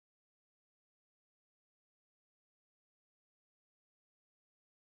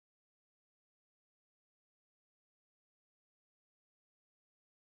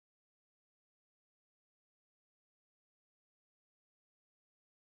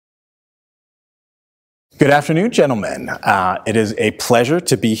Good afternoon, gentlemen. It is a pleasure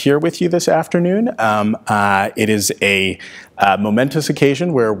to be here with you this afternoon. It is a momentous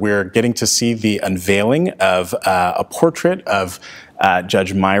occasion where we're getting to see the unveiling of a portrait of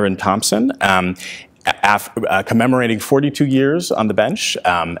Judge Myron Thompson, commemorating 42 years on the bench,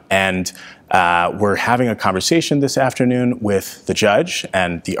 and we're having a conversation this afternoon with the judge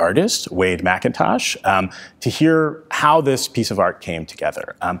and the artist, Wayde McIntosh, to hear how this piece of art came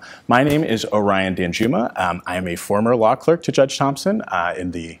together. My name is Orion Danjuma. I am a former law clerk to Judge Thompson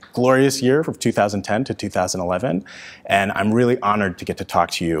in the glorious year of 2010 to 2011, and I'm really honored to get to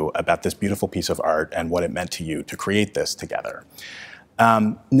talk to you about this beautiful piece of art and what it meant to you to create this together.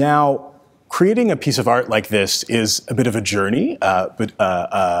 Now, creating a piece of art like this is a bit of a journey, but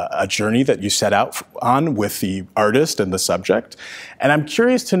a journey that you set out on with the artist and the subject. And I'm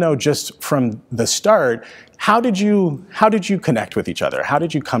curious to know, just from the start, how did you connect with each other? How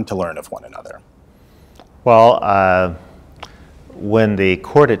did you come to learn of one another? Well, when the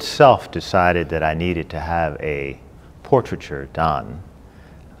court itself decided that I needed to have a portraiture done,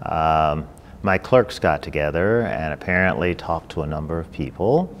 my clerks got together and apparently talked to a number of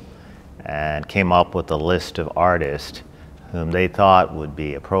people and came up with a list of artists whom they thought would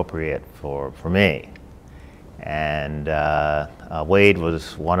be appropriate for me. And Wayde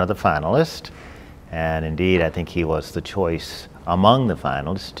was one of the finalists, and indeed I think he was the choice among the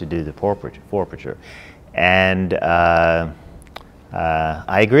finalists to do the portraiture. And I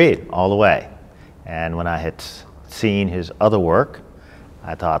agreed all the way. And when I had seen his other work,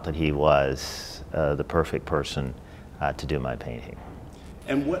 I thought that he was the perfect person to do my painting.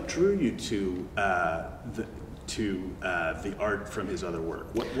 And what drew you to the art from his other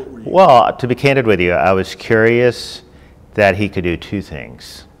work? What were you? Well, to be candid with you, I was curious that he could do two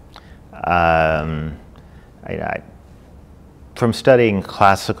things. From studying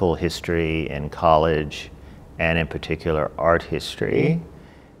classical history in college, and in particular art history,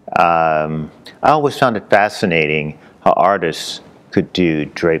 I always found it fascinating how artists could do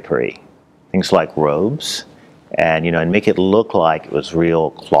drapery, things like robes, and and make it look like it was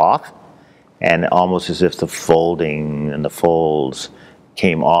real cloth, and almost as if the folding and the folds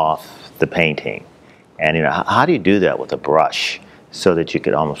came off the painting. And how do you do that with a brush so that you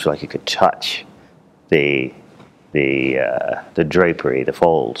could almost feel like you could touch the drapery, the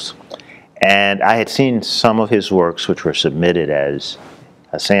folds? And I had seen some of his works which were submitted as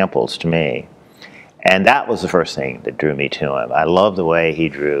samples to me, and that was the first thing that drew me to him. I love the way he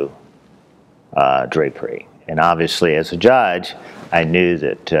drew drapery. And obviously, as a judge, I knew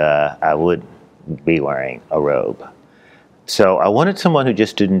that I would be wearing a robe. So I wanted someone who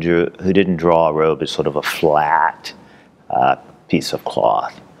just didn't draw a robe as sort of a flat piece of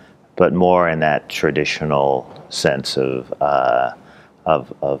cloth, but more in that traditional sense of the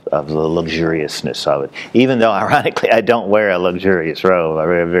luxuriousness of it. Even though, ironically, I don't wear a luxurious robe. I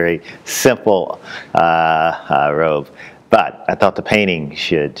wear a very simple robe. But I thought the painting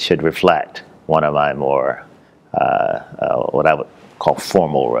should reflect one of my more what I would call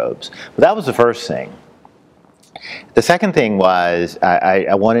formal robes. But that was the first thing. The second thing was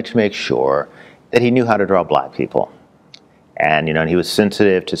I wanted to make sure that he knew how to draw black people. And, and he was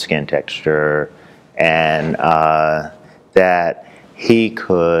sensitive to skin texture, and that he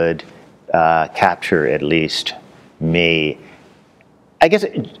could capture at least me, I guess,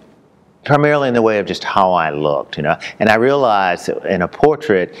 primarily in the way of just how I looked, And I realized that in a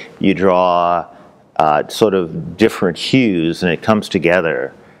portrait, you draw sort of different hues, and it comes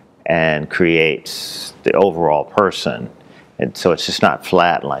together and creates the overall person. And so it's just not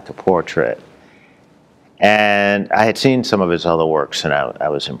flat like a portrait. And I had seen some of his other works, and I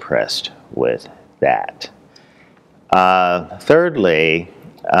was impressed with that. Thirdly,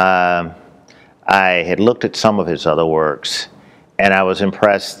 I had looked at some of his other works, and I was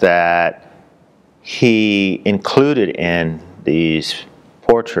impressed that he included in these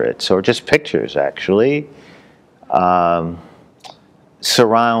portraits, or just pictures actually,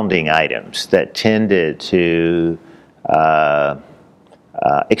 surrounding items that tended to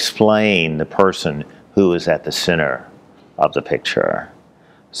explain the person who was at the center of the picture.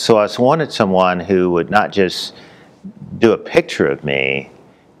 So I wanted someone who would not just do a picture of me,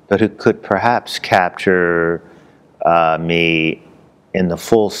 but who could perhaps capture me in the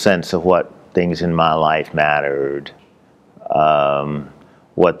full sense of what things in my life mattered,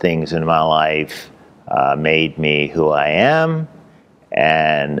 what things in my life made me who I am,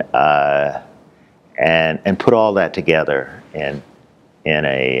 and put all that together in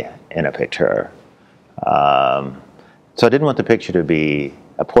a picture. So I didn't want the picture to be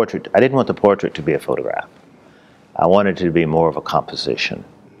a portrait. I didn't want the portrait to be a photograph. I wanted it to be more of a composition.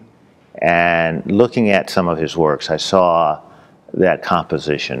 And looking at some of his works, I saw that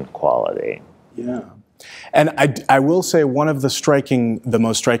composition quality. Yeah. And I will say one of the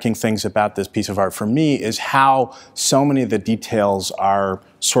most striking things about this piece of art for me is how so many of the details are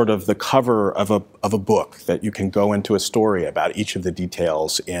sort of the cover of a book, that you can go into a story about each of the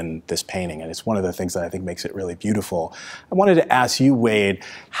details in this painting. And it's one of the things that I think makes it really beautiful. I wanted to ask you, Wayde,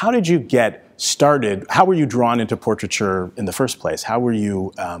 how did you get started? How were you drawn into portraiture in the first place? How were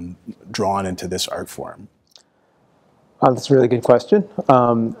you drawn into this art form? That's a really good question.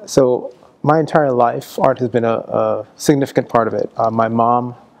 So my entire life, art has been a significant part of it. My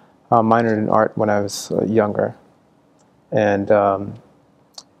mom minored in art when I was younger, and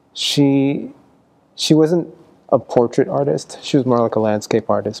she wasn't a portrait artist. She was more like a landscape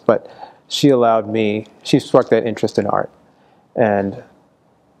artist, but she sparked that interest in art, and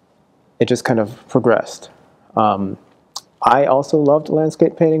it just kind of progressed. I also loved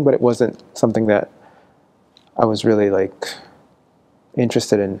landscape painting, but it wasn't something that I was really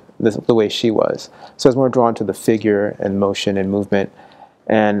interested in the way she was. So I was more drawn to the figure and motion and movement,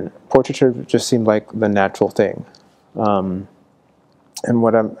 and portraiture just seemed like the natural thing. And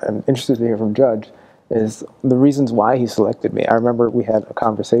what I'm interested to hear from Judge is the reasons why he selected me. I remember we had a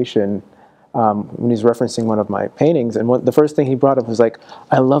conversation when he's referencing one of my paintings, and the first thing he brought up was like,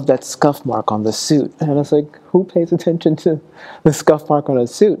 I love that scuff mark on the suit. And I was like, who pays attention to the scuff mark on a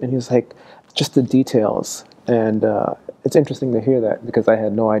suit? And he was like, just the details. And it's interesting to hear that, because I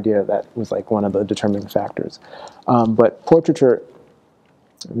had no idea that was like one of the determining factors. But portraiture,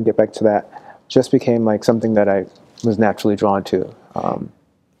 let me get back to that, just became like something that I was naturally drawn to.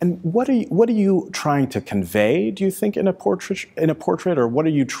 And what are you trying to convey, do you think, in a portrait, or what are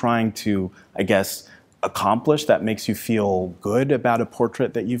you trying to, I guess, accomplish that makes you feel good about a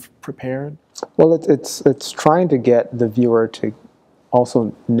portrait that you've prepared? Well, it's trying to get the viewer to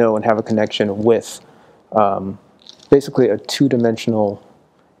also know and have a connection with basically a two-dimensional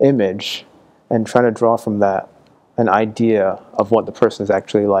image, and trying to draw from that an idea of what the person is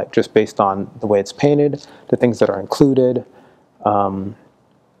actually like, just based on the way it's painted, the things that are included,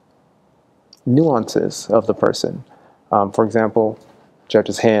 nuances of the person. For example,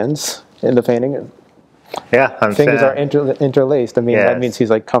 Judge's hands in the painting. Yeah, fingers are interlaced. I mean, yes. That means he's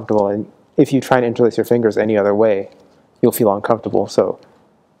like comfortable. And if you try and interlace your fingers any other way, you'll feel uncomfortable. So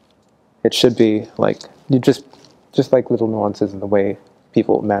it should be like just like little nuances in the way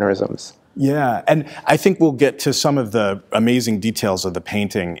people mannerisms. Yeah, and I think we'll get to some of the amazing details of the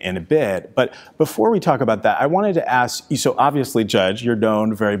painting in a bit. But before we talk about that, I wanted to ask you, so obviously, Judge, you're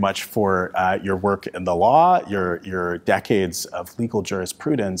known very much for your work in the law, your decades of legal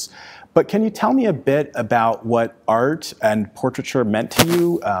jurisprudence. But can you tell me a bit about what art and portraiture meant to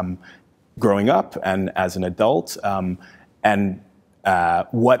you growing up and as an adult, and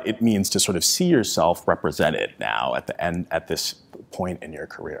what it means to sort of see yourself represented now at this point in your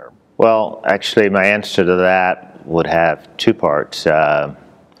career? Well, actually, my answer to that would have two parts. Growing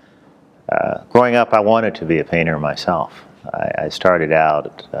up, I wanted to be a painter myself. I started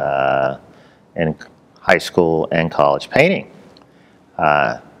out in high school and college painting,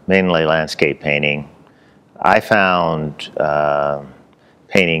 mainly landscape painting. I found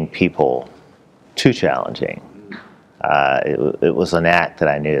painting people too challenging. It was an act that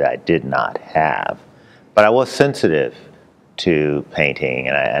I knew that I did not have. But I was sensitive to painting,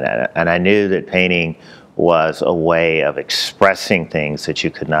 and I knew that painting was a way of expressing things that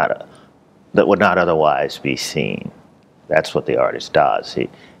that would not otherwise be seen. That's what the artist does.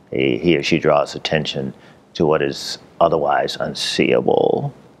 He or she draws attention to what is otherwise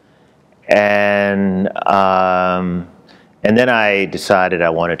unseeable. And then I decided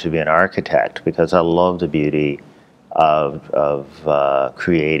I wanted to be an architect, because I love the beauty of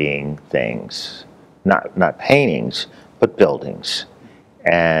creating things, not paintings, but buildings,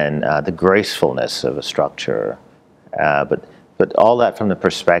 and the gracefulness of a structure, but all that from the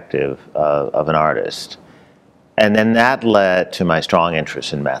perspective of an artist. And then that led to my strong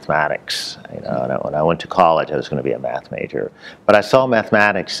interest in mathematics. When I went to college, I was going to be a math major, but I saw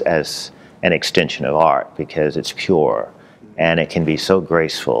mathematics as an extension of art, because it's pure, and it can be so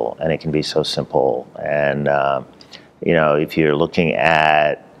graceful, and it can be so simple. And if you're looking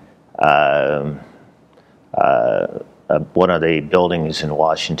at one of the buildings in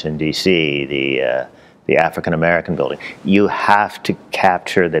Washington, D.C., the African American building, you have to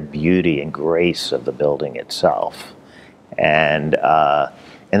capture the beauty and grace of the building itself, and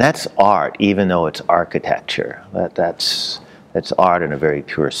that's art, even though it's architecture. That's art in a very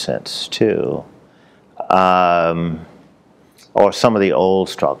pure sense too. Or some of the old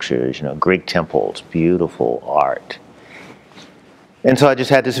structures, Greek temples, beautiful art. And so I just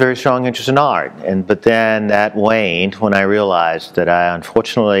had this very strong interest in art. But then that waned when I realized that I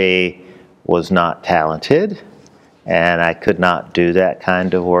unfortunately was not talented and I could not do that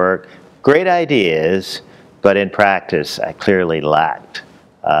kind of work. Great ideas, but in practice I clearly lacked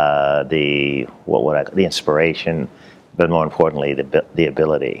the inspiration, but more importantly the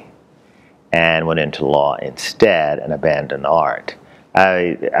ability, and went into law instead and abandoned art.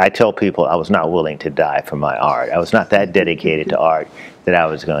 I tell people I was not willing to die for my art. I was not that dedicated to art that I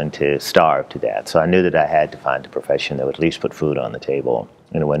was going to starve to death. So I knew that I had to find a profession that would at least put food on the table,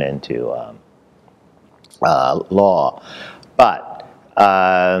 and went into law. But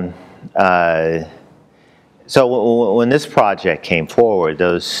so when this project came forward,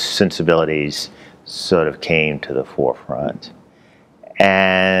 those sensibilities sort of came to the forefront.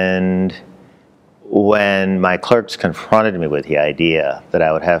 And when my clerks confronted me with the idea that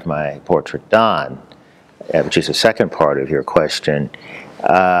I would have my portrait done, which is the second part of your question,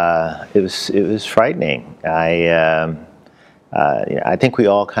 it was frightening. I think we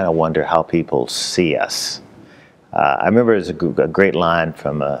all kind of wonder how people see us. I remember there's a great line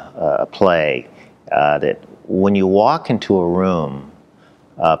from a play that when you walk into a room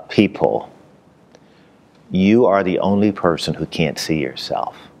of people, you are the only person who can't see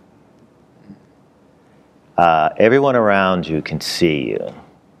yourself. Everyone around you can see you,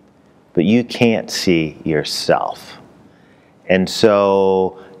 but you can't see yourself. And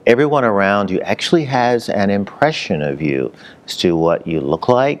so everyone around you actually has an impression of you as to what you look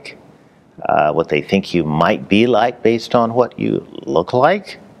like, what they think you might be like based on what you look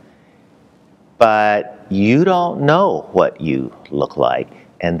like. But you don't know what you look like,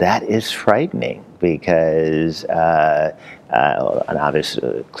 and that is frightening because an obvious,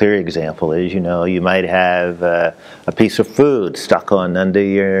 clear example is, you might have a piece of food stuck on under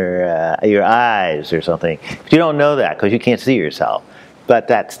your eyes or something. But you don't know that because you can't see yourself. But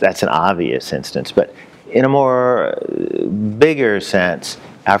that's an obvious instance. But in a more bigger sense,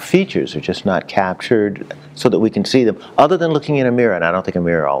 our features are just not captured so that we can see them, other than looking in a mirror. And I don't think a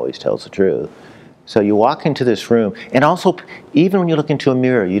mirror always tells the truth. So you walk into this room, and also, even when you look into a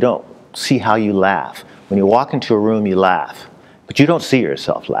mirror, you don't see how you laugh. When you walk into a room, you laugh, but you don't see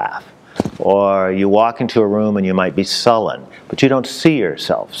yourself laugh. Or you walk into a room and you might be sullen, but you don't see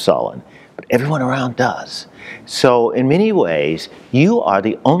yourself sullen. But everyone around does. So in many ways, you are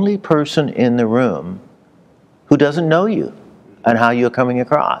the only person in the room who doesn't know you and how you're coming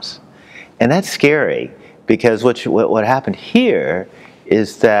across. And that's scary, because what happened here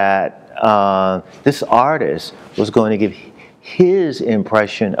is that this artist was going to give his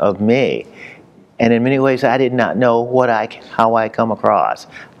impression of me. And in many ways, I did not know how I come across.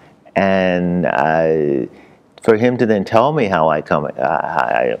 And for him to then tell me how I come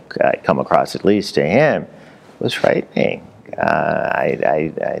across, at least to him, was frightening.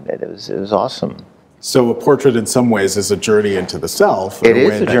 It was awesome. So a portrait in some ways is a journey into the self. It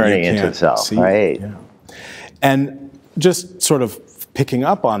is a journey into the self, right. Yeah. And just sort of picking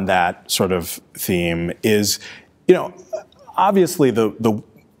up on that sort of theme is, obviously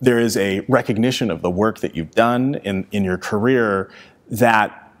there is a recognition of the work that you've done in your career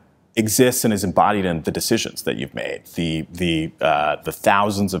that exists and is embodied in the decisions that you've made, the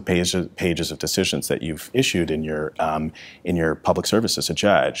thousands of pages of decisions that you've issued in your public service as a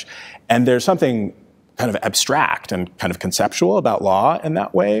judge. And there's something kind of abstract and kind of conceptual about law in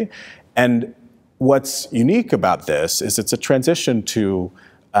that way. And what's unique about this is it's a transition to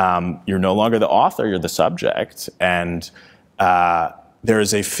you're no longer the author, you're the subject, and there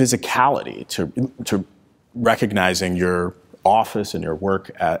is a physicality to recognizing your office and your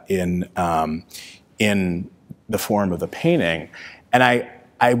work in the form of the painting. And I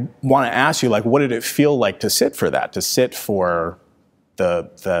want to ask you, what did it feel like to sit for that, to sit for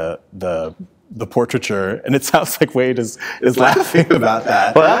the portraiture? And it sounds like Wayde is laughing about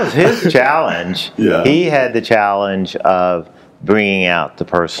that. Well, that was his challenge. Yeah. He had the challenge of bringing out the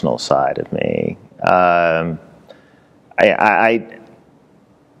personal side of me. I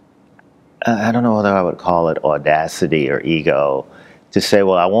don't know whether I would call it audacity or ego to say,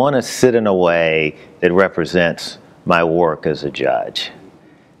 well, I want to sit in a way that represents my work as a judge.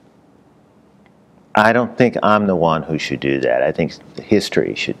 I don't think I'm the one who should do that. I think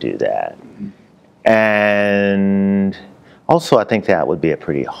history should do that. And also, I think that would be a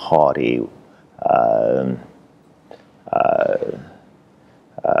pretty haughty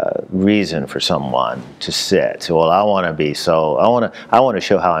reason for someone to sit. So, well, I want to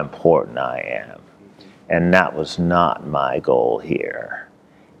show how important I am. And that was not my goal here.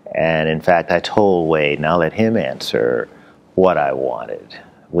 And in fact, I told Wayde, and I'll let him answer what I wanted.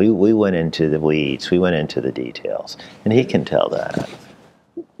 We went into the weeds. We went into the details, and he can tell that.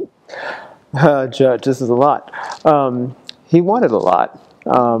 Judge, this is a lot. He wanted a lot,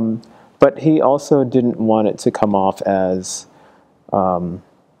 but he also didn't want it to come off as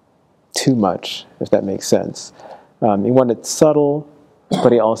too much, if that makes sense. He wanted subtle,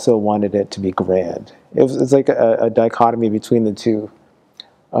 but he also wanted it to be grand. It's like a dichotomy between the two.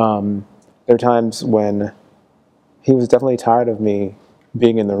 There are times when he was definitely tired of me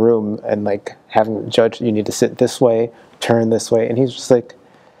being in the room and like having the judge, you need to sit this way, turn this way, and he's just like,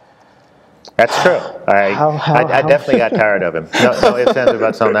 that's true. I definitely got tired of him. No ifs, ands, or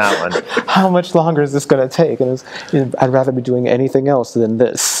buts on that one. How much longer is this going to take? And I'd rather be doing anything else than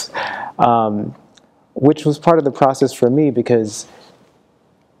this, which was part of the process for me, because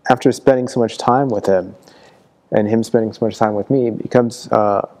after spending so much time with him and him spending so much time with me, it becomes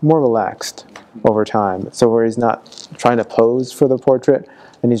more relaxed over time. So where he's not trying to pose for the portrait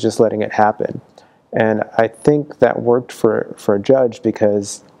and he's just letting it happen. And I think that worked for a judge,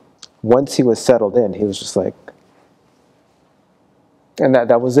 because once he was settled in, he was just like, and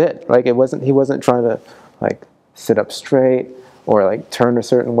that was it. Like he wasn't trying to like sit up straight or like turn a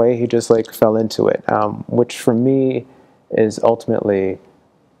certain way. He just like fell into it, which for me is ultimately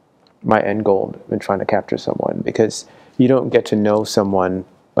my end goal in trying to capture someone, because you don't get to know someone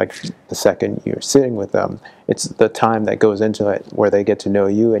like the second you're sitting with them. It's the time that goes into it where they get to know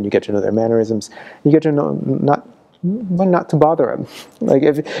you and you get to know their mannerisms. You get to know not to bother him. Like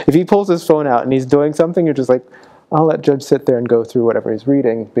if he pulls his phone out and he's doing something, you're just like, I'll let Judge sit there and go through whatever he's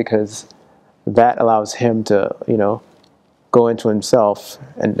reading, because that allows him to, go into himself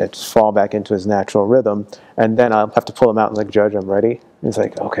and just fall back into his natural rhythm. And then I'll have to pull him out and like, Judge, I'm ready. And he's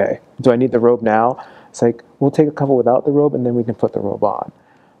like, okay, do I need the robe now? It's like, we'll take a couple without the robe and then we can put the robe on.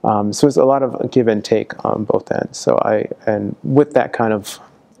 So it's a lot of give and take on both ends. And with that kind of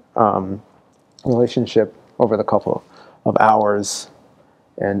relationship over the couple of hours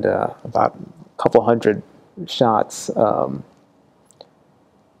and about a couple hundred shots,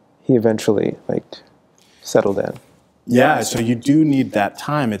 he eventually settled in. Yeah, so you do need that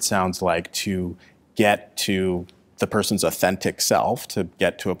time, it sounds like, to get to the person's authentic self, to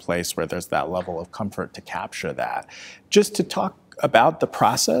get to a place where there's that level of comfort to capture that. Just to talk about the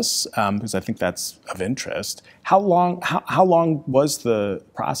process, because I think that's of interest, how long was the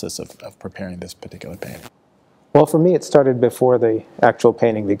process of preparing this particular painting? Well, for me, it started before the actual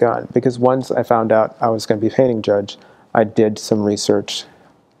painting begun, because once I found out I was going to be painting Judge, I did some research,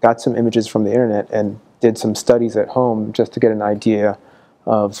 got some images from the internet, and did some studies at home just to get an idea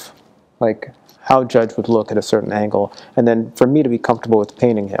of how Judge would look at a certain angle, and then for me to be comfortable with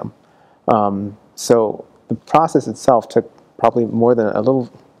painting him. So the process itself took probably more than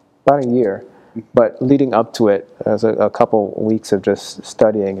about a year, but leading up to it, as a couple weeks of just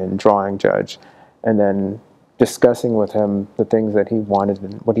studying and drawing Judge, and then discussing with him the things that he wanted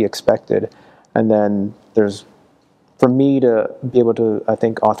and what he expected. And then for me to be able to, I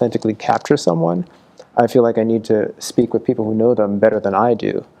think, authentically capture someone, I feel like I need to speak with people who know them better than I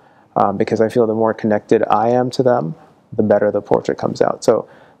do, because I feel the more connected I am to them, the better the portrait comes out. So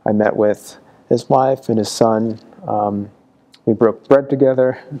I met with his wife and his son. We broke bread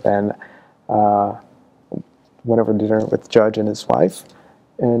together, and went over to dinner with Judge and his wife,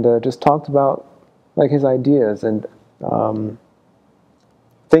 and just talked about his ideas and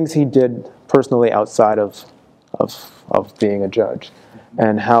things he did personally outside of being a judge,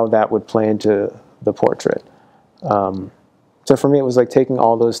 and how that would play into the portrait. So for me, it was like taking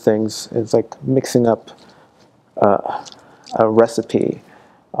all those things. It's like mixing up a recipe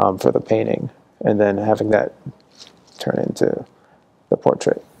for the painting, and then having that turn into the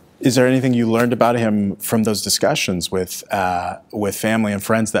portrait. Is there anything you learned about him from those discussions with family and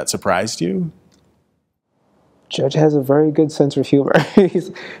friends that surprised you? Judge has a very good sense of humor.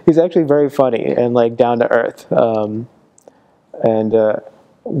 He's actually very funny and down to earth. And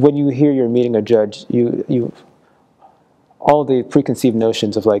when you hear you're meeting a judge, you all the preconceived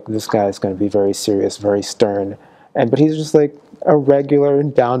notions of this guy is going to be very serious, very stern, but he's just a regular,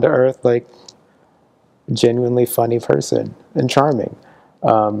 down to earth, genuinely funny person and charming,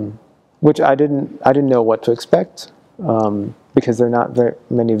 which I didn't know what to expect, because there are not very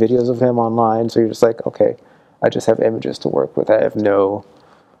many videos of him online. So you're just okay, I just have images to work with. I have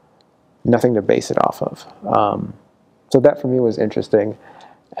nothing to base it off of. So that for me was interesting.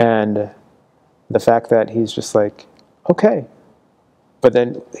 And the fact that he's just okay. But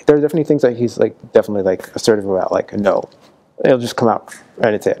then there are definitely things that he's definitely assertive about, no. It'll just come out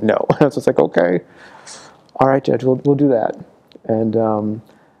and it's it, no. So it's okay. All right, Judge, we'll do that. And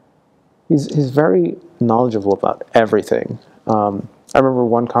he's very knowledgeable about everything. I remember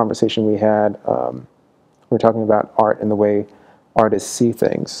one conversation we had. We were talking about art and the way artists see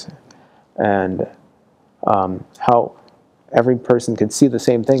things, and how every person can see the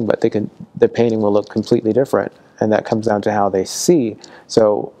same thing, but the painting will look completely different, and that comes down to how they see.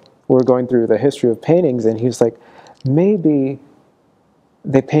 So we're going through the history of paintings, and he was like, maybe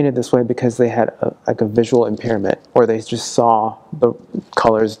they painted this way because they had like a visual impairment, or they just saw the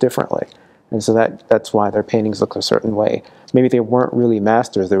colors differently, and so that's why their paintings look a certain way. Maybe they weren't really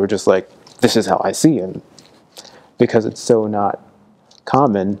masters; they were just like, this is how I see him, because it's so not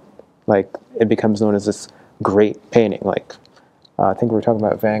common. Like, it becomes known as this great painting. Like, I think we were talking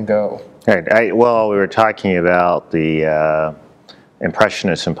about Van Gogh. Right. Well, we were talking about the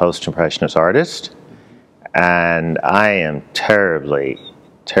Impressionist and Post-Impressionist artist, and I am terribly,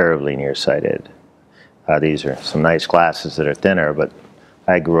 terribly nearsighted. These are some nice glasses that are thinner, but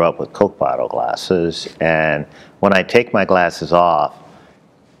I grew up with Coke bottle glasses, and when I take my glasses off,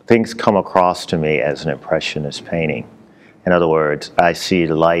 things come across to me as an Impressionist painting. In other words, I see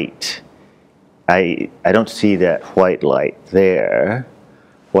light. I don't see that white light there.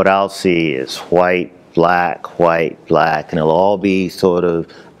 What I'll see is white, black, and it'll all be sort of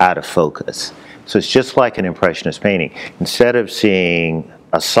out of focus. So it's just like an Impressionist painting. Instead of seeing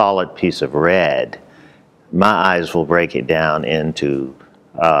a solid piece of red, my eyes will break it down into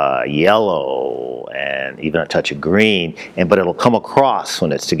yellow and even a touch of green, but it'll come across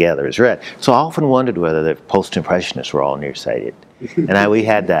when it's together as red. So I often wondered whether the Post-Impressionists were all nearsighted. And we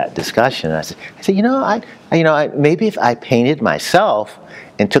had that discussion. I said, maybe if I painted myself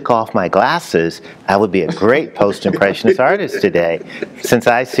and took off my glasses, I would be a great Post-Impressionist artist today, since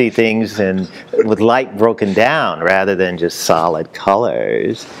I see things with light broken down rather than just solid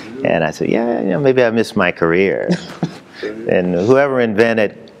colors. And I said, maybe I missed my career. And whoever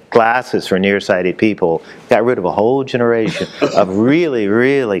invented glasses for nearsighted people got rid of a whole generation of really,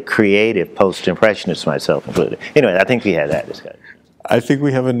 really creative Post-Impressionists, myself included. Anyway, I think we had that discussion. I think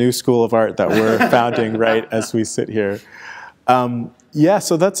we have a new school of art that we're founding right as we sit here. Yeah,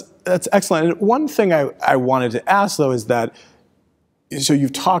 so that's excellent. And one thing I wanted to ask, though, is that, so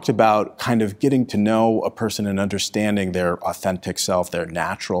you've talked about kind of getting to know a person and understanding their authentic self, their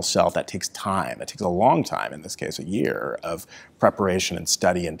natural self. That takes time. It takes a long time, in this case, a year of preparation and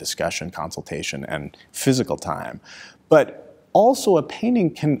study and discussion, consultation, and physical time. But also a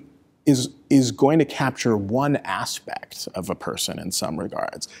painting is going to capture one aspect of a person in some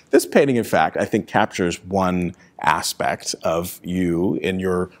regards. This painting, in fact, I think captures one aspect of you in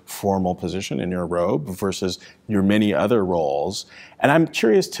your formal position, in your robe, versus your many other roles. And I'm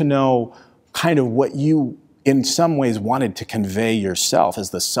curious to know kind of what you, in some ways, wanted to convey yourself as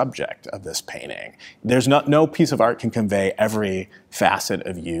the subject of this painting. There's no piece of art can convey every facet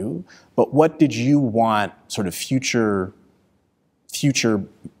of you, but what did you want sort of future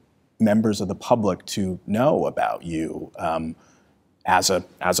members of the public to know about you as a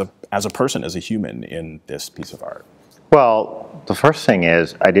person, as a human in this piece of art? Well, the first thing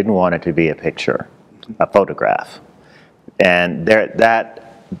is I didn't want it to be a picture, a photograph. And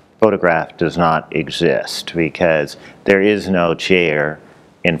that photograph does not exist because there is no chair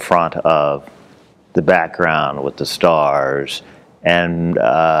in front of the background with the stars, and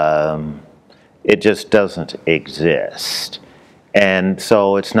it just doesn't exist. And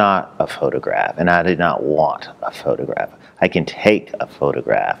so it's not a photograph, and I did not want a photograph. I can take a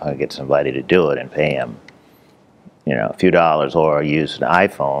photograph. I get somebody to do it and pay them, a few dollars, or use an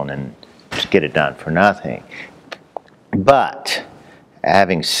iPhone and just get it done for nothing. But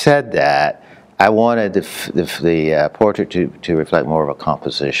having said that, I wanted the portrait to reflect more of a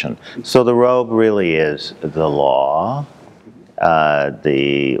composition. So the robe really is the law,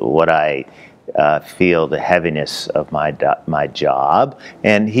 what I feel the heaviness of my job,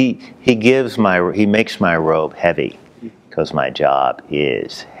 and he makes my robe heavy because my job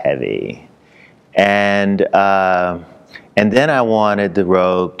is heavy, and then I wanted the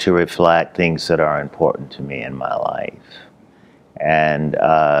robe to reflect things that are important to me in my life, and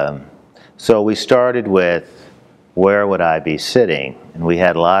so we started with where would I be sitting, and we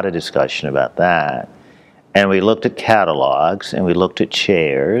had a lot of discussion about that. And we looked at catalogs, and we looked at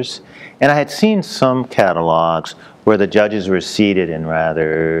chairs. And I had seen some catalogs where the judges were seated in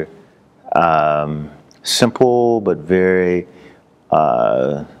rather simple but very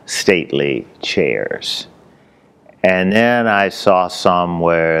stately chairs. And then I saw some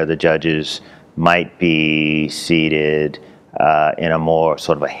where the judges might be seated in a more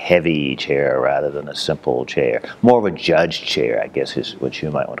sort of a heavy chair rather than a simple chair. More of a judge chair, I guess, is what you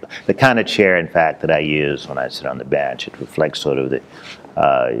might want to call. The kind of chair, in fact, that I use when I sit on the bench. It reflects sort of the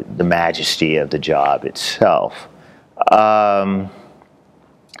majesty of the job itself.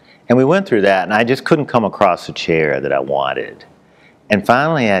 And we went through that, and I just couldn't come across a chair that I wanted. And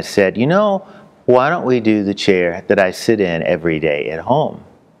finally I said, you know, why don't we do the chair that I sit in every day at home?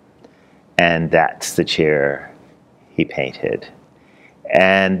 And that's the chair he painted.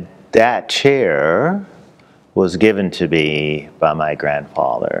 And that chair was given to me by my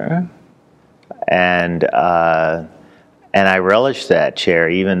grandfather. And I relish that chair,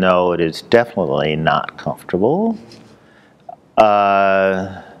 even though it is definitely not comfortable.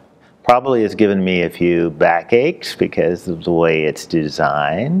 Probably has given me a few backaches because of the way it's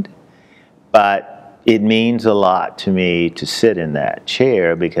designed. But it means a lot to me to sit in that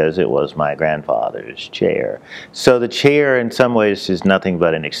chair because it was my grandfather's chair. So the chair in some ways is nothing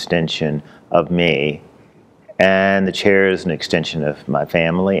but an extension of me. And the chair is an extension of my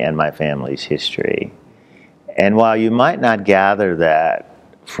family and my family's history. And while you might not gather that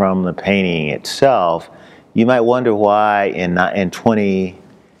from the painting itself, you might wonder why in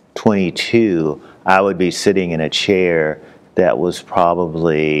 2022 I would be sitting in a chair that was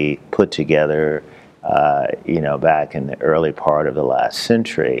probably put together you know, back in the early part of the last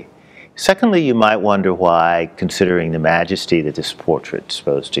century. Secondly, you might wonder why, considering the majesty that this portrait is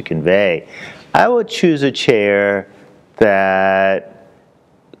supposed to convey, I would choose a chair that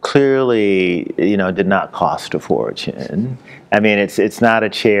clearly, you know, did not cost a fortune. I mean, it's not a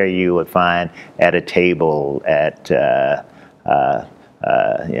chair you would find at a table at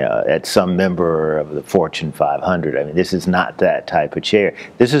you know, at some member of the Fortune 500. I mean, this is not that type of chair.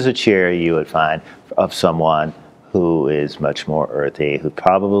 This is a chair you would find of someone who is much more earthy, who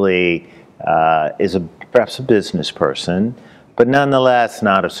probably is perhaps a business person, but nonetheless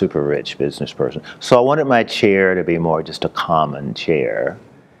not a super rich business person. So I wanted my chair to be more just a common chair.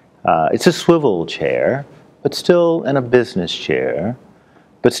 It's a swivel chair, but still, and a business chair,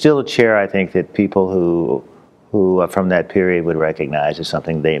 but still a chair I think that people who from that period would recognize as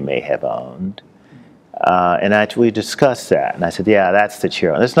something they may have owned. And we discussed that, and I said, yeah, that's the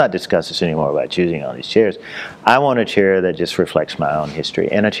chair. Let's not discuss this anymore about choosing all these chairs. I want a chair that just reflects my own history,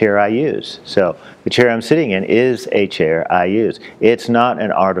 and a chair I use. So the chair I'm sitting in is a chair I use. It's not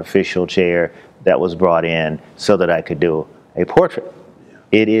an artificial chair that was brought in so that I could do a portrait.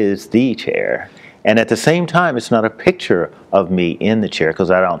 It is the chair. And at the same time, it's not a picture of me in the chair, because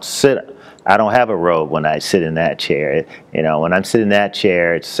I don't have a robe when I sit in that chair. You know, when I'm sitting in that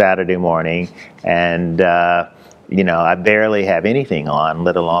chair, it's Saturday morning, and you know, I barely have anything on,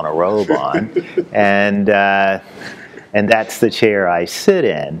 let alone a robe on, and that's the chair I sit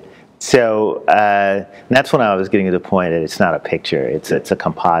in. So that's when I was getting to the point that it's not a picture; it's a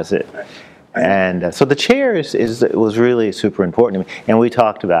composite. And so the chair was really super important to me, and we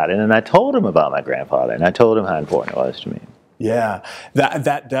talked about it, and I told him about my grandfather, and I told him how important it was to me. Yeah,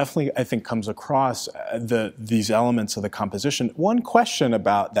 that definitely, I think, comes across these elements of the composition. One question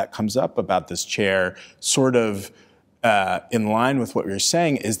that comes up about this chair, sort of in line with what you're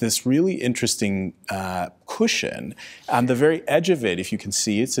saying, is this really interesting cushion. On the very edge of it, if you can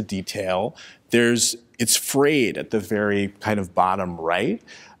see, it's a detail. It's frayed at the very kind of bottom right.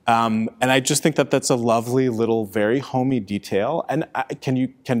 And I just think that that's a lovely little, very homey detail. And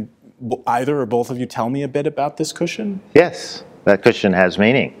can either or both of you tell me a bit about this cushion? Yes, that cushion has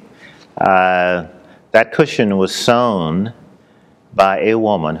meaning. That cushion was sewn by a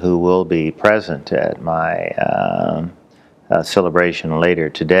woman who will be present at my celebration later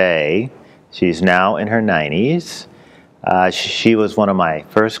today. She's now in her 90s. She was one of my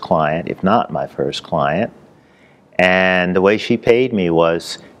first client, if not my first client. And the way she paid me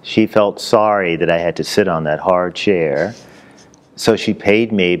was she felt sorry that I had to sit on that hard chair. So she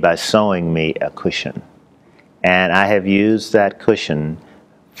paid me by sewing me a cushion. And I have used that cushion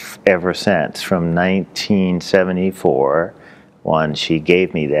ever since, from 1974, when she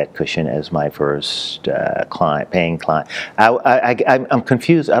gave me that cushion as my first paying client. I'm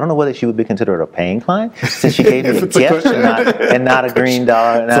confused. I don't know whether she would be considered a paying client, since she gave me a gift and not a green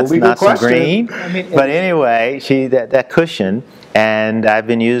dollar, and not some green. But anyway, that cushion, and I've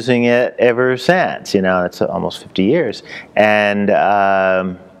been using it ever since. You know, it's almost 50 years, and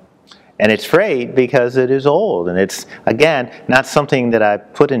it's frayed because it is old, and it's, again, not something that I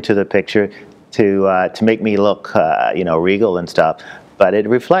put into the picture to make me look, you know, regal and stuff, but it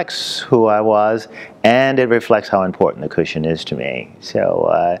reflects who I was, and it reflects how important the cushion is to me.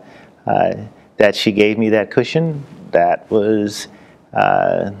 So that she gave me that cushion, that was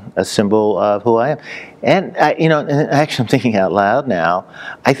a symbol of who I am. And you know, actually, I'm thinking out loud now.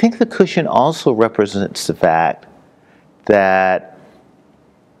 I think the cushion also represents the fact that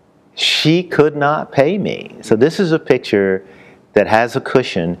she could not pay me. So this is a picture that has a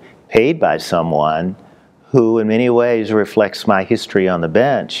cushion paid by someone who in many ways reflects my history on the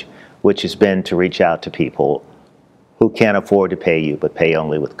bench, which has been to reach out to people who can't afford to pay you, but pay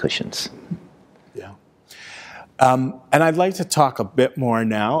only with cushions. Yeah. And I'd like to talk a bit more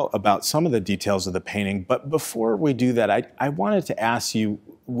now about some of the details of the painting. But before we do that, I wanted to ask you,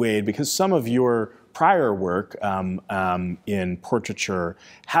 Wayde, because some of your prior work in portraiture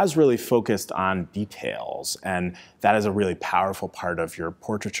has really focused on details, and that is a really powerful part of your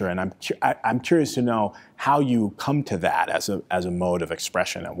portraiture. And I'm curious to know how you come to that as a mode of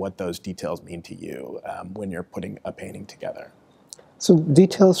expression and what those details mean to you when you're putting a painting together. So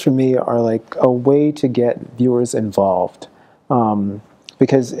details for me are like a way to get viewers involved,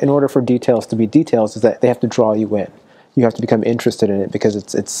 because in order for details to be details, is that they have to draw you in. You have to become interested in it because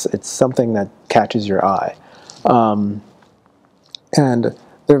it's something that catches your eye. And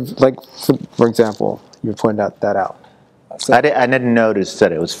there's like, for example, you pointed that out. So, I didn't notice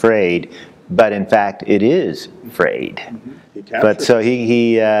that it was frayed, but in fact it is frayed. Mm-hmm. But so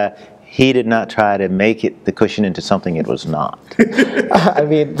he did not try to make the cushion into something it was not. I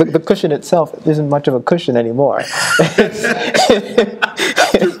mean, the cushion itself isn't much of a cushion anymore.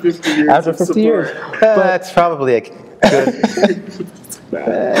 After 50 years. That's probably a good.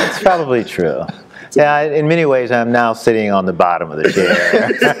 It's probably true. Yeah, in many ways, I'm now sitting on the bottom of the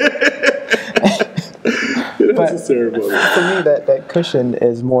chair. But for me, that cushion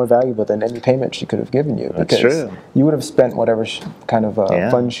is more valuable than any payment she could have given you. That's true. You would have spent whatever kind of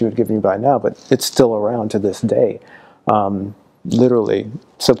funds she would give you by now, but it's still around to this day, literally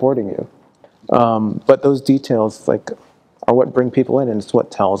supporting you. But those details, like, are what bring people in, and it's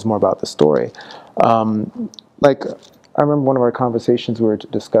what tells more about the story. Like, I remember one of our conversations we were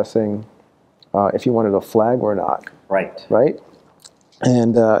discussing if you wanted a flag or not. Right. Right?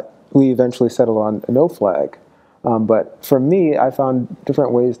 And we eventually settled on no flag. But for me, I found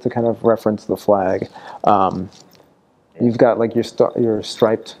different ways to kind of reference the flag. You've got like your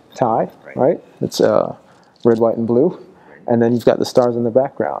striped tie, right? It's red, white, and blue. And then you've got the stars in the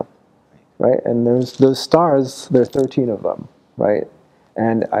background, right? And there's those stars, there are 13 of them, right?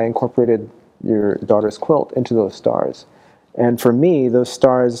 And I incorporated your daughter's quilt into those stars. And for me, those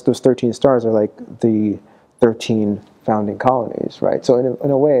stars, those 13 stars are like the 13 founding colonies, right? So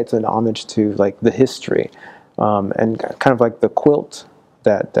in a way, it's an homage to like the history, and kind of like the quilt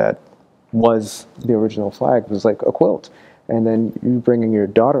that was the original flag was like a quilt. And then you bringing your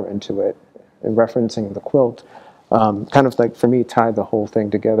daughter into it and referencing the quilt, kind of like for me tied the whole thing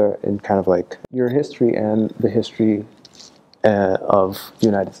together in kind of like your history and the history of the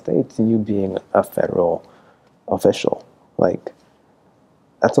United States, and you being a federal official. Like,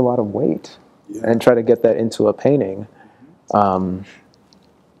 that's a lot of weight. Yeah. And try to get that into a painting.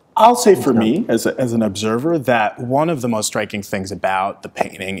 I'll say for me, as an observer, that one of the most striking things about the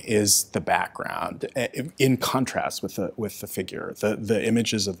painting is the background, in contrast with the figure. The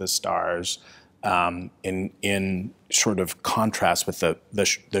images of the stars, in sort of contrast with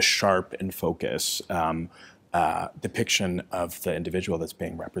the sharp and focus depiction of the individual that's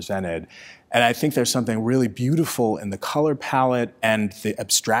being represented. And I think there's something really beautiful in the color palette and the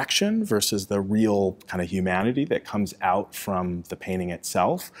abstraction versus the real kind of humanity that comes out from the painting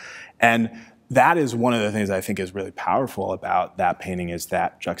itself. And that is one of the things I think is really powerful about that painting, is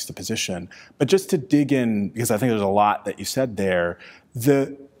that juxtaposition. But just to dig in, because I think there's a lot that you said there,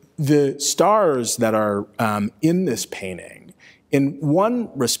 the stars that are in this painting, in one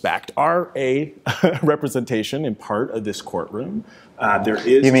respect, are a representation in part of this courtroom. There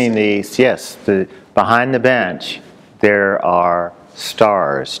is. You mean behind the bench, there are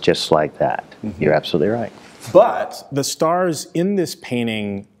stars just like that. Mm-hmm. You're absolutely right. But the stars in this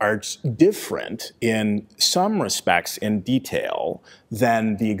painting are different in some respects in detail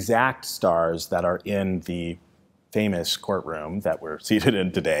than the exact stars that are in the famous courtroom that we're seated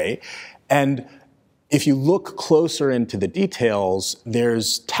in today. And if you look closer into the details,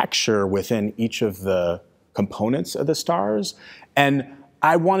 there's texture within each of the components of the stars. And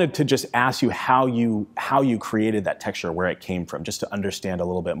I wanted to just ask you how you created that texture, where it came from, just to understand a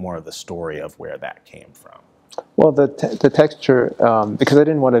little bit more of the story of where that came from. Well, the texture, because I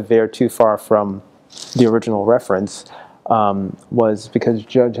didn't want to veer too far from the original reference, was because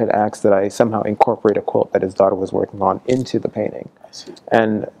Judge had asked that I somehow incorporate a quilt that his daughter was working on into the painting. I see.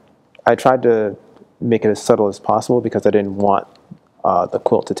 And I tried to make it as subtle as possible because I didn't want the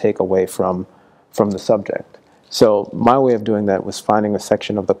quilt to take away from the subject. So my way of doing that was finding a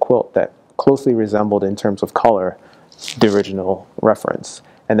section of the quilt that closely resembled in terms of color the original reference,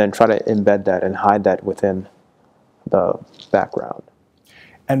 and then try to embed that and hide that within the background.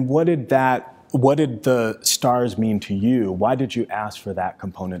 And what did the stars mean to you? Why did you ask for that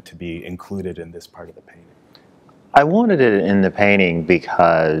component to be included in this part of the painting? I wanted it in the painting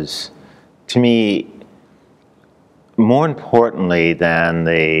because, to me, more importantly than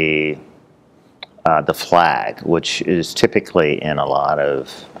the flag, which is typically in a lot of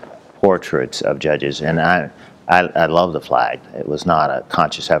portraits of judges, and I love the flag. It was not a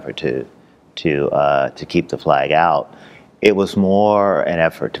conscious effort to keep the flag out. It was more an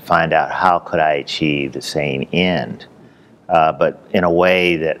effort to find out how could I achieve the same end, but in a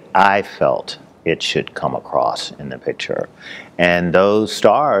way that I felt it should come across in the picture. And those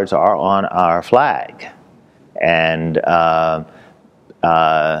stars are on our flag. And I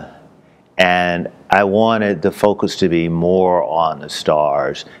wanted the focus to be more on the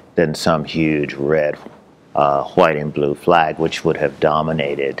stars than some huge red, white, and blue flag, which would have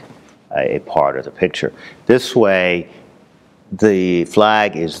dominated a part of the picture. This way, the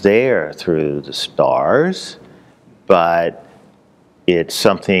flag is there through the stars, but it's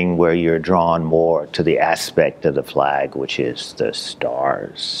something where you're drawn more to the aspect of the flag, which is the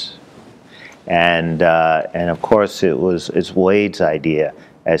stars. And of course, it's Wayde's idea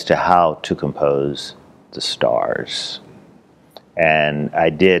as to how to compose the stars. And I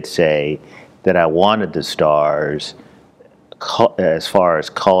did say that I wanted the stars, as far as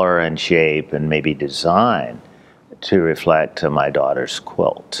color and shape and maybe design, to reflect my daughter's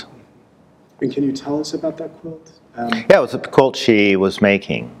quilt. And can you tell us about that quilt? Yeah, it was a quilt she was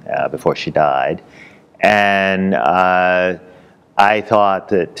making before she died. And I thought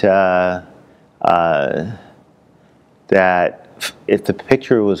that that if the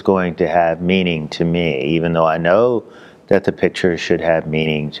picture was going to have meaning to me, even though I know that the picture should have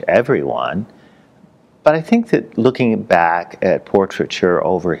meaning to everyone, but I think that looking back at portraiture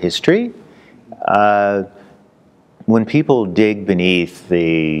over history, when people dig beneath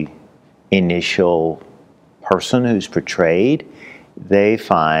the initial person who's portrayed, they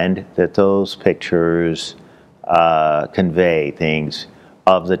find that those pictures convey things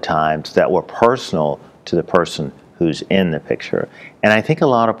of the times that were personal to the person who's in the picture. And I think a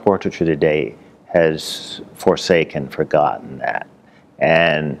lot of portraiture today has forgotten that.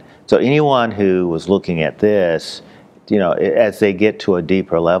 And so anyone who was looking at this, you know, as they get to a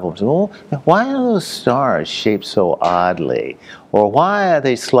deeper level, well, why are those stars shaped so oddly? Or why are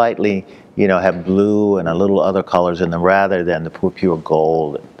they slightly, you know, have blue and a little other colors in them rather than the pure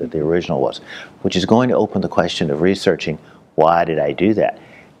gold that the original was? Which is going to open the question of researching, why did I do that?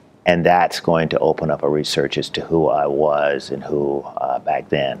 And that's going to open up a research as to who I was and who back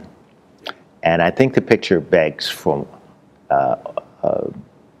then. And I think the picture begs from,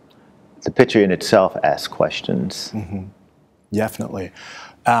 the picture in itself asks questions. Mm-hmm. Definitely.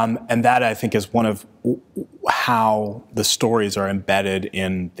 And that, I think, is one of how the stories are embedded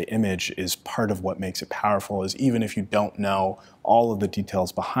in the image is part of what makes it powerful, is even if you don't know all of the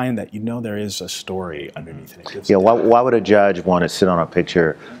details behind that, you know there is a story underneath it. Yeah, why would a judge want to sit on a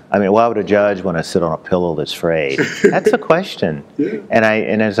picture? I mean, why would a judge want to sit on a pillow that's frayed? That's a question. Yeah.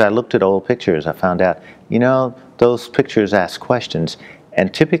 And as I looked at old pictures, I found out, you know, those pictures ask questions.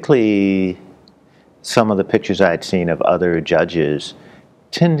 And typically, some of the pictures I had seen of other judges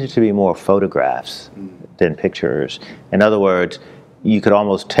tended to be more photographs than pictures. In other words, you could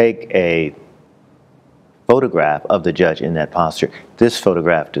almost take a photograph of the judge in that posture. This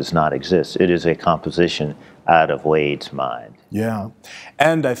photograph does not exist. It is a composition out of Wayde's mind. Yeah.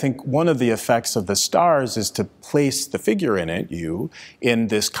 And I think one of the effects of the stars is to place the figure in it, you, in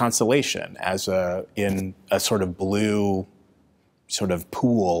this constellation, in a sort of blue sort of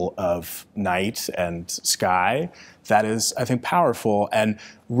pool of night and sky that is, I think, powerful, and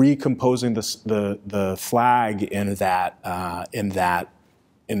recomposing the flag in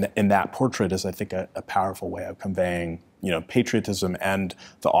that portrait is, I think, a powerful way of conveying, you know, patriotism and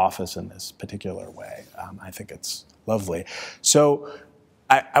the office in this particular way. I think it's lovely. So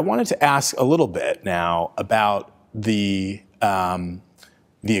I wanted to ask a little bit now about the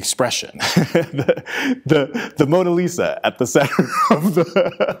expression, the Mona Lisa at the center of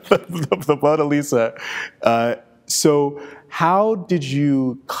the Mona Lisa. So how did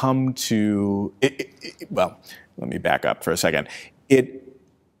you come to well, let me back up for a second. It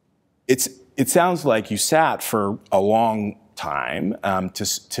sounds like you sat for a long time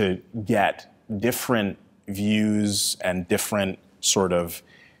to get different views and different sort of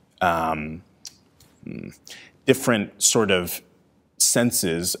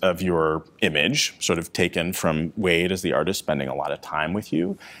senses of your image, sort of taken from Wayde as the artist spending a lot of time with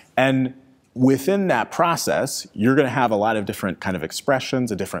you. And within that process, you're going to have a lot of different kind of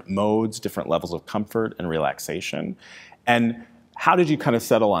expressions, different modes, different levels of comfort and relaxation. And how did you kind of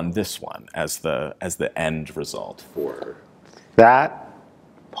settle on this one as the end result for that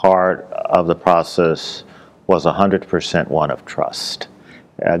part of the process? was 100% one of trust.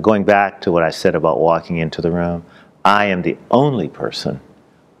 Going back to what I said about walking into the room, I am the only person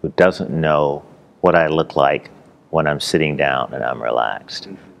who doesn't know what I look like when I'm sitting down and I'm relaxed.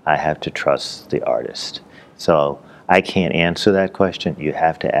 I have to trust the artist. So I can't answer that question. You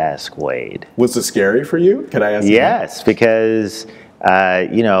have to ask Wayde. Was it scary for you? Can I ask you? Yes, because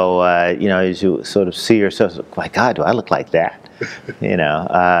you know, as you sort of see yourself, my God, do I look like that? You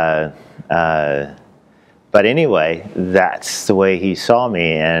know. But anyway, that's the way he saw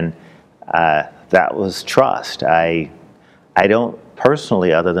me, and that was trust. I don't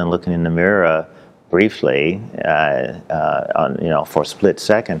personally, other than looking in the mirror briefly, for a split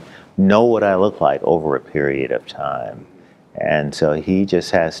second, know what I look like over a period of time. And so he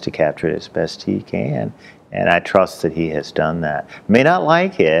just has to capture it as best he can, and I trust that he has done that. May not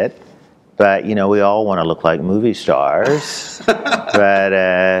like it, but you know, we all want to look like movie stars, but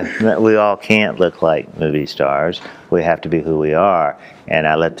we all can't look like movie stars. We have to be who we are, and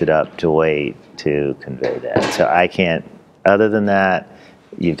I left it up to Wayde to convey that. So I can't. Other than that,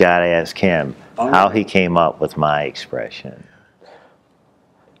 you've got to ask him how he came up with my expression.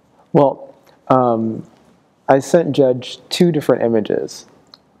 Well, I sent Judge 2 different images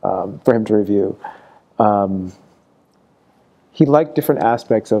for him to review. He liked different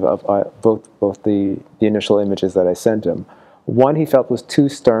aspects of both the initial images that I sent him. One he felt was too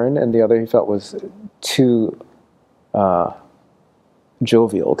stern, and the other he felt was too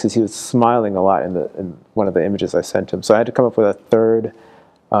jovial, because he was smiling a lot in one of the images I sent him. So I had to come up with a third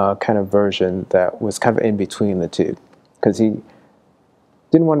kind of version that was kind of in between the two, because he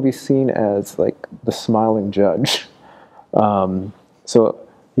didn't want to be seen as like the smiling judge. So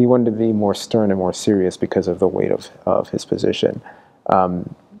he wanted to be more stern and more serious because of the weight of his position.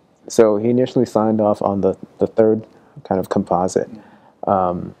 So he initially signed off on the third kind of composite.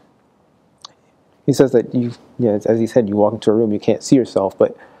 He says that as he said, you walk into a room, you can't see yourself,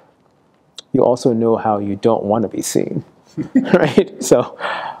 but you also know how you don't want to be seen, right? So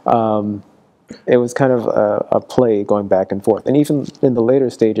it was kind of a play going back and forth. And even in the later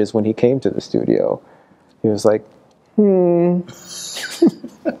stages, when he came to the studio, he was like,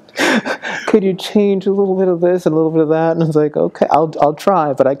 could you change a little bit of this and a little bit of that? And I was like, okay, I'll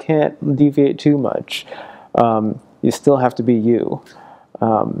try, but I can't deviate too much. You still have to be you.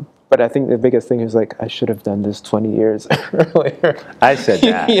 But I think the biggest thing is like, I should have done this 20 years earlier. I said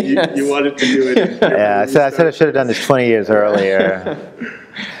that. Yes. You wanted to do it. Yeah, I said I should have done this 20 years earlier.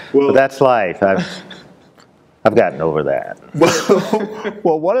 But that's life. I've gotten over that.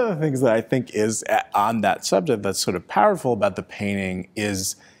 Well, one of the things that I think is on that subject that's sort of powerful about the painting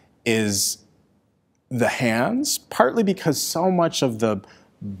is the hands, partly because so much of the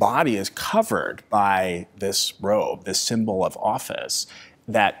body is covered by this robe, this symbol of office,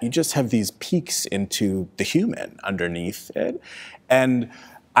 that you just have these peeks into the human underneath it. And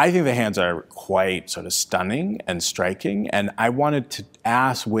I think the hands are quite sort of stunning and striking. And I wanted to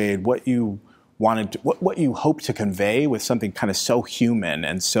ask Wayde what you hope to convey with something kind of so human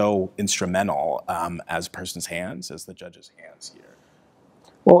and so instrumental as a person's hands, as the judge's hands here.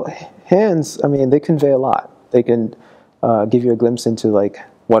 Well, hands, I mean, they convey a lot. They can give you a glimpse into like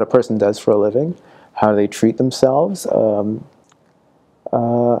what a person does for a living, how they treat themselves,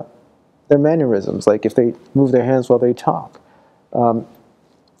 their mannerisms, like if they move their hands while they talk,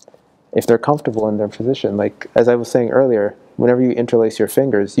 if they're comfortable in their position. Like, as I was saying earlier, whenever you interlace your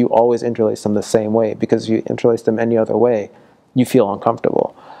fingers, you always interlace them the same way, because if you interlace them any other way, you feel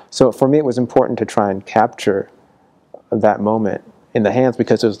uncomfortable. So for me, it was important to try and capture that moment in the hands,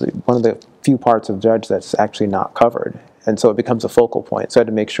 because it was one of the few parts of Judge that's actually not covered. And so it becomes a focal point. So I had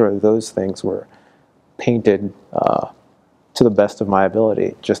to make sure those things were painted to the best of my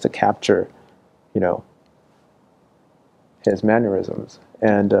ability, just to capture, his mannerisms,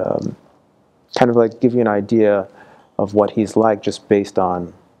 and kind of like give you an idea of what he's like just based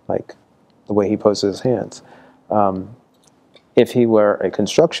on like the way he poses his hands. If he were a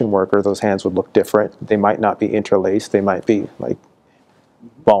construction worker, those hands would look different. They might not be interlaced. They might be like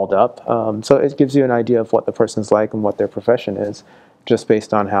balled up. So it gives you an idea of what the person's like and what their profession is, just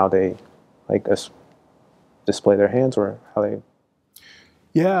based on how they like display their hands or how they.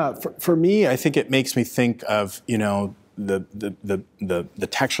 Yeah, for me, I think it makes me think of the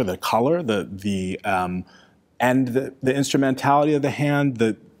texture, the color, and the instrumentality of the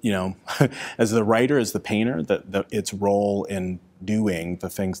hand. As the writer, as the painter, its role in doing the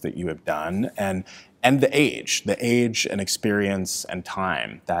things that you have done, and the age and experience and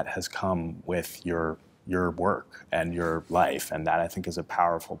time that has come with your work and your life, and that I think is a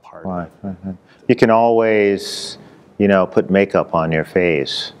powerful part. Right. You can always, put makeup on your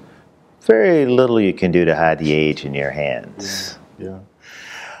face, very little you can do to hide the age in your hands. Yeah.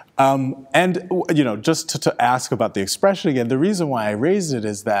 And, you know, just to ask about the expression again, the reason why I raised it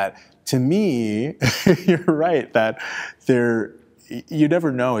is that, to me, you're right, that you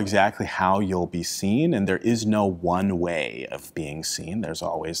never know exactly how you'll be seen, and there is no one way of being seen. There's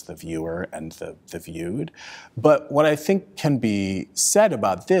always the viewer and the viewed. But what I think can be said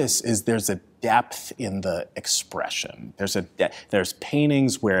about this is there's a depth in the expression. There's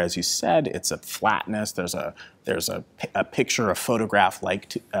paintings where, as you said, it's a flatness. There's a picture, a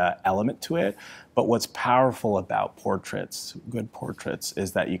photograph-like element to it. But what's powerful about portraits, good portraits,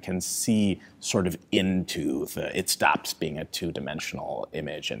 is that you can see sort of into it stops being a two-dimensional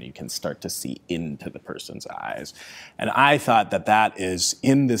image, and you can start to see into the person's eyes. And I thought that is,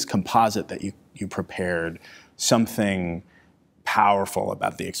 in this composite that you prepared, something powerful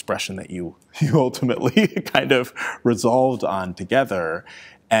about the expression that you ultimately kind of resolved on together.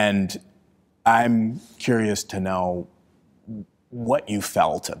 And I'm curious to know what you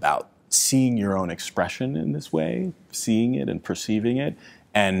felt about seeing your own expression in this way, seeing it and perceiving it,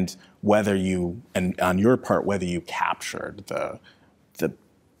 and whether you, and on your part, whether you captured the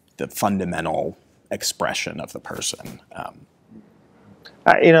fundamental expression of the person.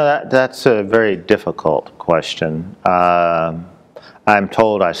 You know, that's a very difficult question. I'm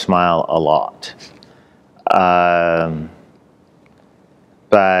told I smile a lot.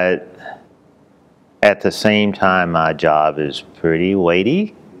 But at the same time, my job is pretty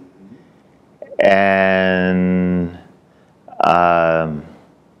weighty. And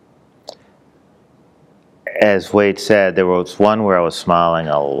as Wayde said, there was one where I was smiling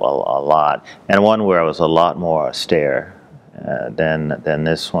a lot, and one where I was a lot more austere than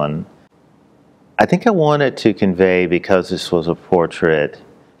this one. I think I wanted to convey, because this was a portrait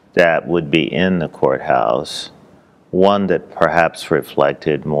that would be in the courthouse, one that perhaps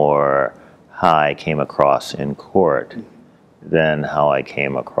reflected more how I came across in court than how I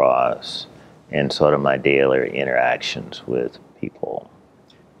came across in sort of my daily interactions with people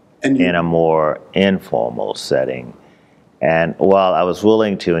in a more informal setting. And while I was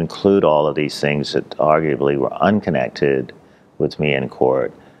willing to include all of these things that arguably were unconnected with me in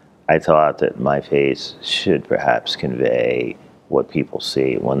court, I thought that my face should perhaps convey what people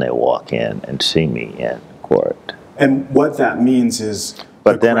see when they walk in and see me in court. And what that means is,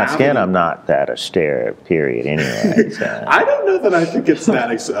 but then again, I'm not that austere, period, anyway. So. I don't know that I think it's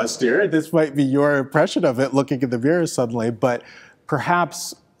that austere. This might be your impression of it looking in the mirror suddenly, but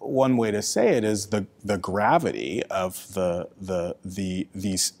perhaps one way to say it is the gravity of the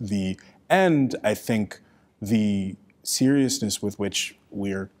and I think the seriousness with which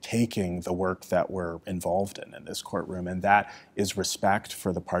we're taking the work that we're involved in this courtroom, and that is respect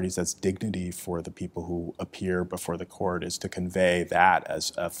for the parties, that's dignity for the people who appear before the court, is to convey that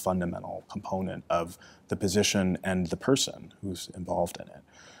as a fundamental component of the position and the person who's involved in it.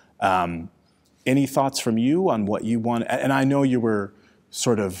 Any thoughts from you on what you want? And I know you were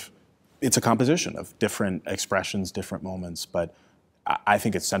sort of, it's a composition of different expressions, different moments, but I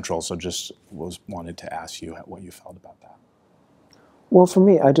think it's central, so just wanted to ask you what you felt about that. Well, for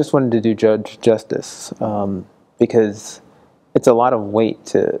me, I just wanted to do Judge justice, because it's a lot of weight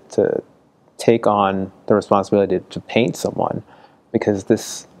to take on the responsibility to paint someone, because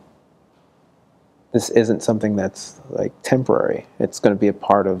this isn't something that's like temporary. It's going to be a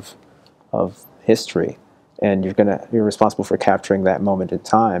part of history, and you're responsible for capturing that moment in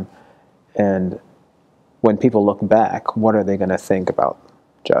time. And when people look back, what are they going to think about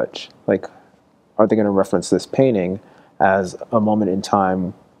Judge? Like, are they going to reference this painting as a moment in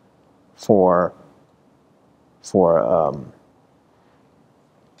time for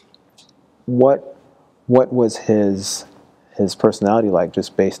what was his personality like,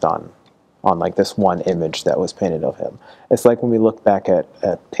 just based on like this one image that was painted of him? It's like when we look back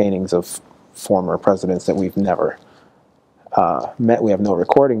at paintings of former presidents that we've never met, we have no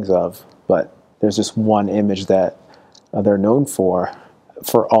recordings of, but there's just one image that they're known for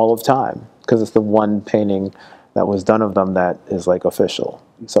all of time, because it's the one painting that was done of them that is like official.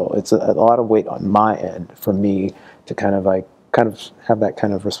 So it's a lot of weight on my end for me to kind of have that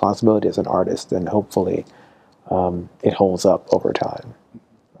kind of responsibility as an artist, and hopefully it holds up over time.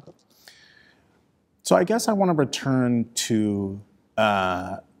 So I guess I want to return to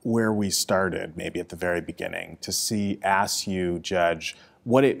where we started, maybe at the very beginning, to ask you, Judge,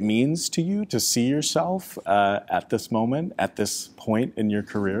 what it means to you to see yourself at this moment, at this point in your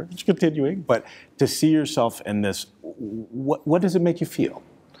career, it's continuing, but to see yourself in this, what does it make you feel?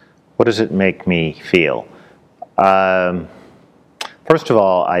 What does it make me feel? First of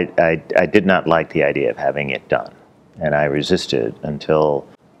all, I did not like the idea of having it done, and I resisted until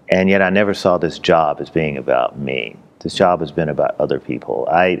And yet I never saw this job as being about me. This job has been about other people.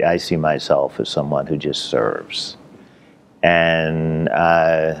 I see myself as someone who just serves. And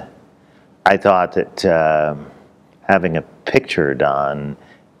I thought that having a picture done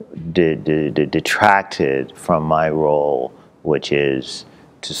detracted from my role, which is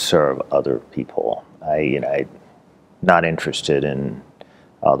to serve other people. I'm not interested in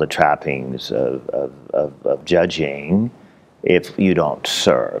all the trappings of judging if you don't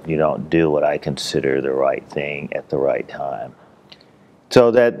serve, you don't do what I consider the right thing at the right time. So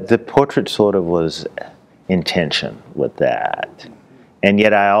that the portrait sort of was in tension with that. And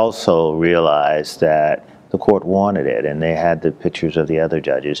yet I also realized that the court wanted it, and they had the pictures of the other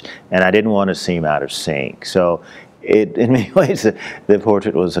judges, and I didn't want to seem out of sync. So in many ways, the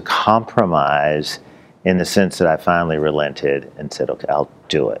portrait was a compromise in the sense that I finally relented and said, okay, I'll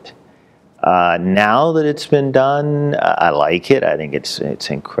do it. Now that it's been done, I like it. I think it's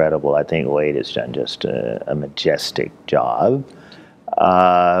incredible. I think Wayde has done just a majestic job.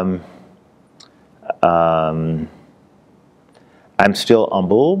 I'm still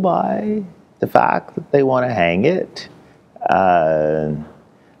humbled by the fact that they want to hang it. I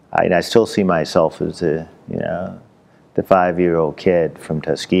still see myself as the 5-year-old kid from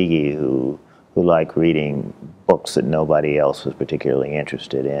Tuskegee who liked reading books that nobody else was particularly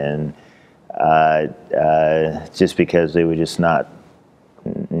interested in. Just because they were just not,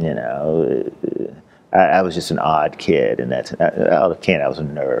 I was just an odd kid, and I was a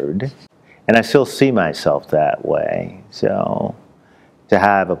nerd. And I still see myself that way. So to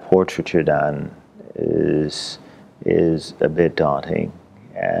have a portraiture done is a bit daunting.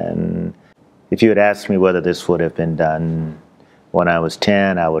 And if you had asked me whether this would have been done when I was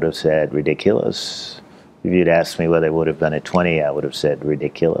 10, I would have said ridiculous. If you'd asked me whether it would have been at 20, I would have said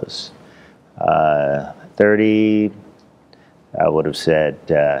ridiculous. 30, I would have said,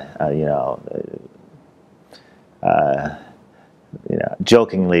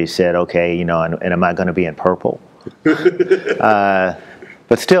 jokingly said, okay, and am I going to be in purple?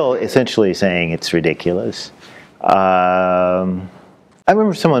 But still, essentially saying it's ridiculous. I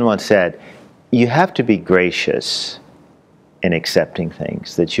remember someone once said, you have to be gracious in accepting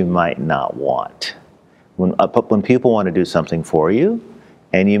things that you might not want. When people want to do something for you,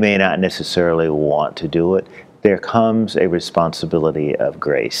 and you may not necessarily want to do it, there comes a responsibility of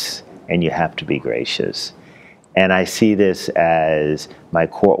grace, and you have to be gracious. And I see this as my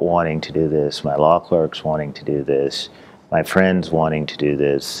court wanting to do this, my law clerks wanting to do this, my friends wanting to do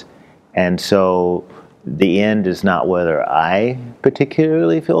this. And so the end is not whether I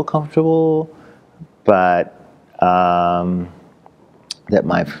particularly feel comfortable, but that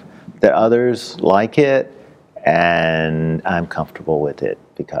others like it, and I'm comfortable with it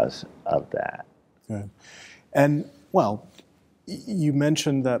because of that. Good. And, well, you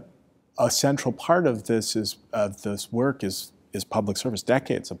mentioned that a central part of this work is public service,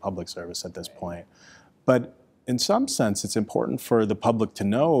 decades of public service at this point. But in some sense, it's important for the public to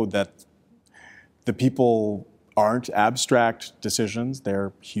know that the people aren't abstract decisions.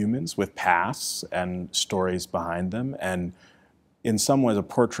 They're humans with pasts and stories behind them. And in some ways, a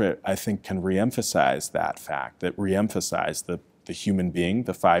portrait, I think, can reemphasize that fact, that reemphasize the human being,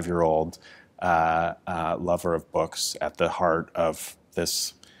 the 5-year-old lover of books at the heart of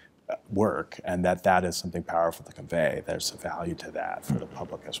this work, and that is something powerful to convey. There's a value to that for the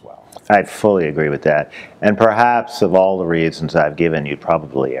public as well. I fully agree with that. And perhaps of all the reasons I've given, you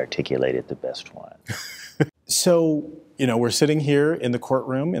probably articulated the best one. So, we're sitting here in the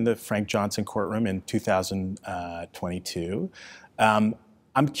courtroom, in the Frank Johnson courtroom in 2022.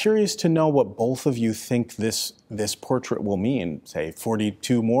 I'm curious to know what both of you think this portrait will mean, say,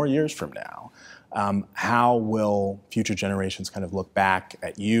 42 more years from now. How will future generations kind of look back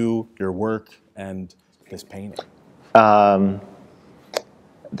at you, your work, and this painting? That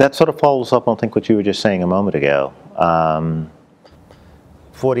sort of follows up on, I think, what you were just saying a moment ago.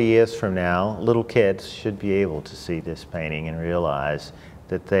 40 years from now, little kids should be able to see this painting and realize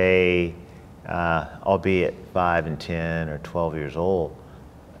that they, albeit 5 and 10 or 12 years old,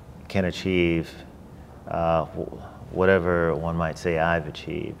 can achieve whatever one might say I've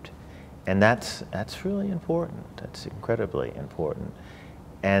achieved. And that's really important. That's incredibly important.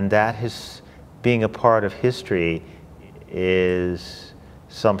 And being a part of history is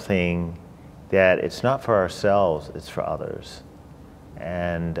something that it's not for ourselves, it's for others.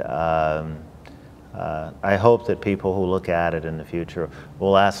 And I hope that people who look at it in the future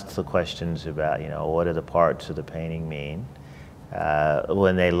will ask the questions about, what do the parts of the painting mean?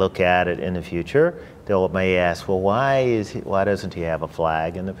 When they look at it in the future, they may ask, well, why doesn't he have a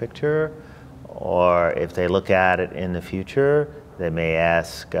flag in the picture? Or if they look at it in the future, They may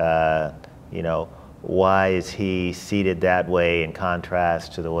ask, you know, why is he seated that way in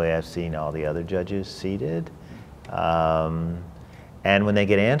contrast to the way I've seen all the other judges seated? And when they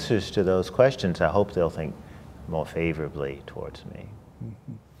get answers to those questions, I hope they'll think more favorably towards me.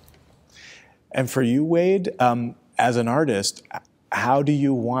 Mm-hmm. And for you, Wayde, as an artist, how do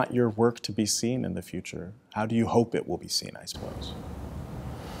you want your work to be seen in the future? How do you hope it will be seen, I suppose?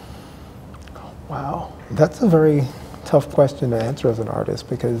 Wow, that's a very tough question to answer as an artist,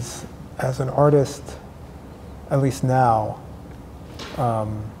 because as an artist, at least now,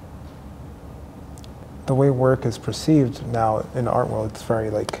 the way work is perceived now in the art world, it's very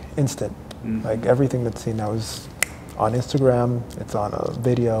like instant. Mm-hmm. Like everything that's seen now is on Instagram, it's on a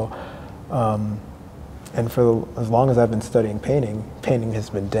video. And for as long as I've been studying painting, painting has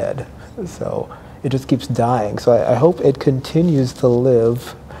been dead. So it just keeps dying. So I hope it continues to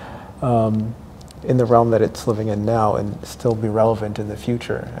live in the realm that it's living in now and still be relevant in the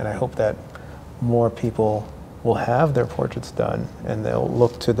future. And I hope that more people will have their portraits done and they'll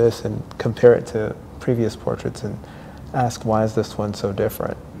look to this and compare it to previous portraits and ask, why is this one so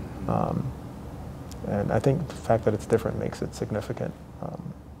different? And I think the fact that it's different makes it significant.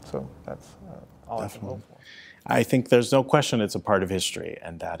 So that's all I can hope for. I think there's no question it's a part of history,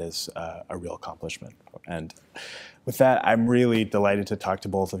 and that is a real accomplishment. And with that, I'm really delighted to talk to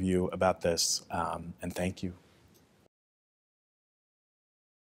both of you about this, and thank you